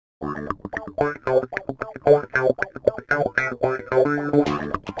Hey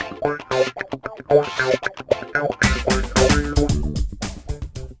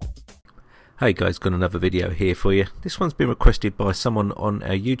guys, got another video here for you. This one's been requested by someone on our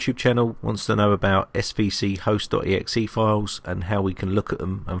YouTube channel, wants to know about Svchost.exe files and how we can look at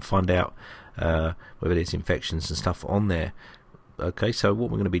them and find out whether there's infections and stuff on there. Okay, so what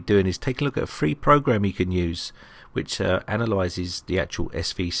we're going to be doing is take a look at a free program you can use which analyzes the actual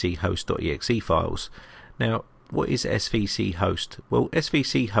Svchost.exe files. Now, what is Svchost? Well,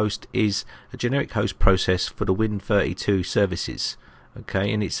 Svchost is a generic host process for the Win32 services.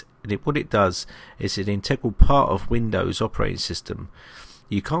 Okay, and what it does is an integral part of Windows operating system.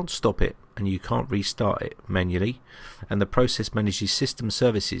 You can't stop it and you can't restart it manually, and the process manages system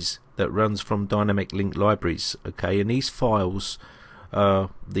services that runs from dynamic link libraries. Okay, and these files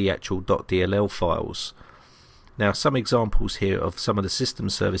are the actual .dll files. Now, some examples here of some of the system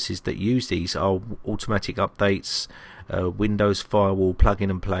services that use these are automatic updates, Windows Firewall,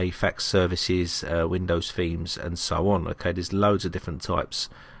 plug-in and play, Fax Services, Windows themes, and so on. Okay, there's loads of different types,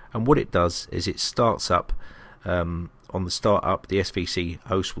 and what it does is it starts up on the startup. The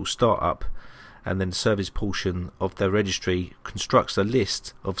Svchost will start up, and then the service portion of the registry constructs a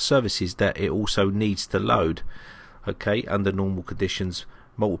list of services that it also needs to load. Okay, under normal conditions,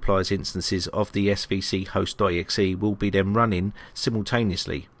 multiplies instances of the Svchost.exe will be then running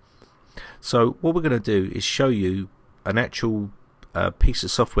simultaneously. So what we're going to do is show you an actual piece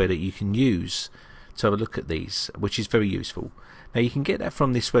of software that you can use to have a look at these, which is very useful. Now, you can get that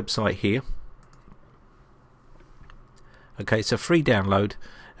from this website here. Okay, it's a free download,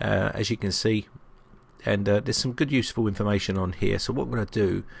 as you can see, and there's some good useful information on here. So what I'm going to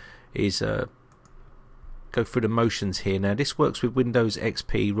do is go through the motions here. Now, this works with Windows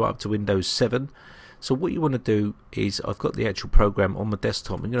XP right up to Windows 7. So what you want to do is, I've got the actual program on my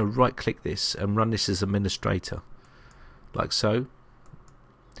desktop. I'm going to right click this and run this as administrator, like so.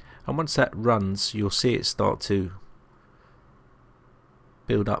 And once that runs, you'll see it start to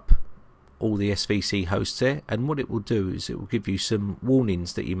build up all the Svchosts there, and what it will do is it will give you some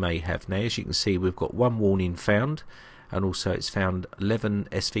warnings that you may have. Now, as you can see, we've got one warning found, and also it's found 11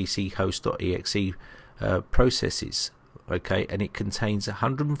 Svchost.exe processes. Okay, and it contains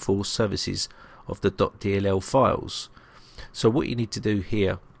 104 services of the .dll files. So what you need to do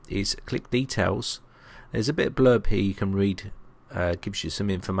here is click details. There's a bit of blurb here you can read, gives you some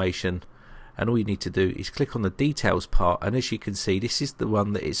information, and all you need to do is click on the details part, and as you can see, this is the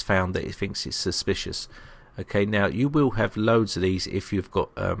one that it's found that it thinks is suspicious. Okay, now you will have loads of these if you've got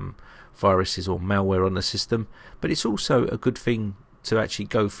viruses or malware on the system, but it's also a good thing to actually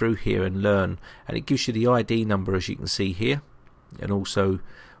go through here and learn, and it gives you the ID number, as you can see here, and also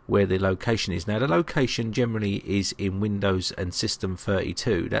where the location is. Now, the location generally is in Windows and System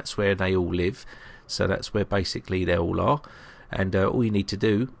 32. That's where they all live, so that's where basically they all are, and all you need to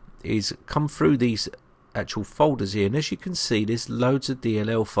do is come through these actual folders here, and as you can see, there's loads of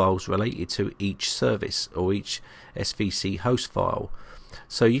DLL files related to each service or each Svchost file.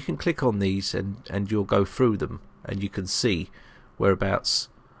 So you can click on these and you'll go through them, and you can see whereabouts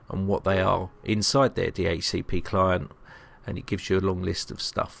and what they are inside their DHCP client, and it gives you a long list of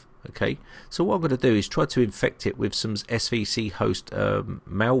stuff. Okay, so what I'm going to do is try to infect it with some Svchost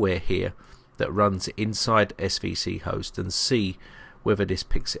malware here that runs inside Svchost, and see whether this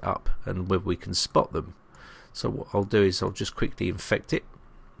picks it up and whether we can spot them. So what I'll do is I'll just quickly infect it,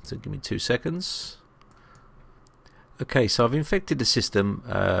 so give me 2 seconds. Okay, so I've infected the system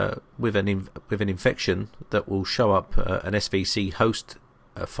with an infection that will show up an Svchost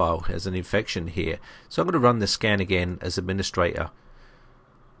file as an infection here. So I'm going to run the scan again as administrator.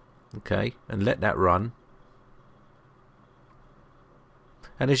 Okay, and let that run.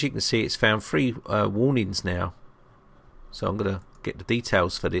 And as you can see, it's found 3 warnings now. So I'm going to get the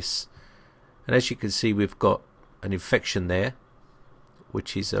details for this. And as you can see, we've got an infection there,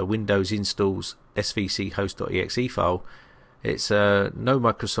 which is Windows installs Svchost.exe file. It's no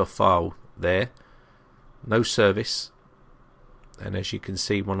Microsoft file there, no service, and as you can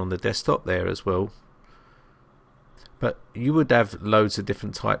see, one on the desktop there as well. But you would have loads of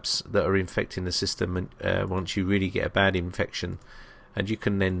different types that are infecting the system, and once you really get a bad infection, and you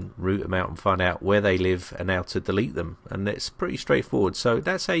can then root them out and find out where they live and how to delete them, and it's pretty straightforward. So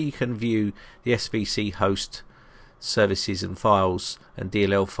that's how you can view the Svchost services and files and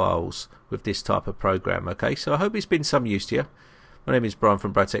DLL files with this type of program. Okay, so I hope it's been some use to you. My name is Brian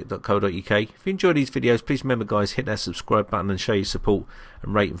from Britec.co.uk. If you enjoy these videos, please remember, guys, hit that subscribe button and show your support,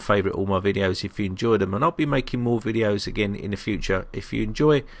 and rate and favourite all my videos if you enjoy them, and I'll be making more videos again in the future. If you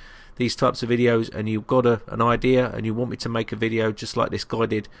enjoy these types of videos and you've got an idea and you want me to make a video just like this guy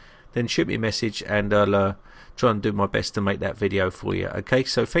did, then shoot me a message and I'll try and do my best to make that video for you. Okay,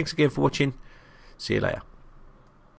 so thanks again for watching. See you later.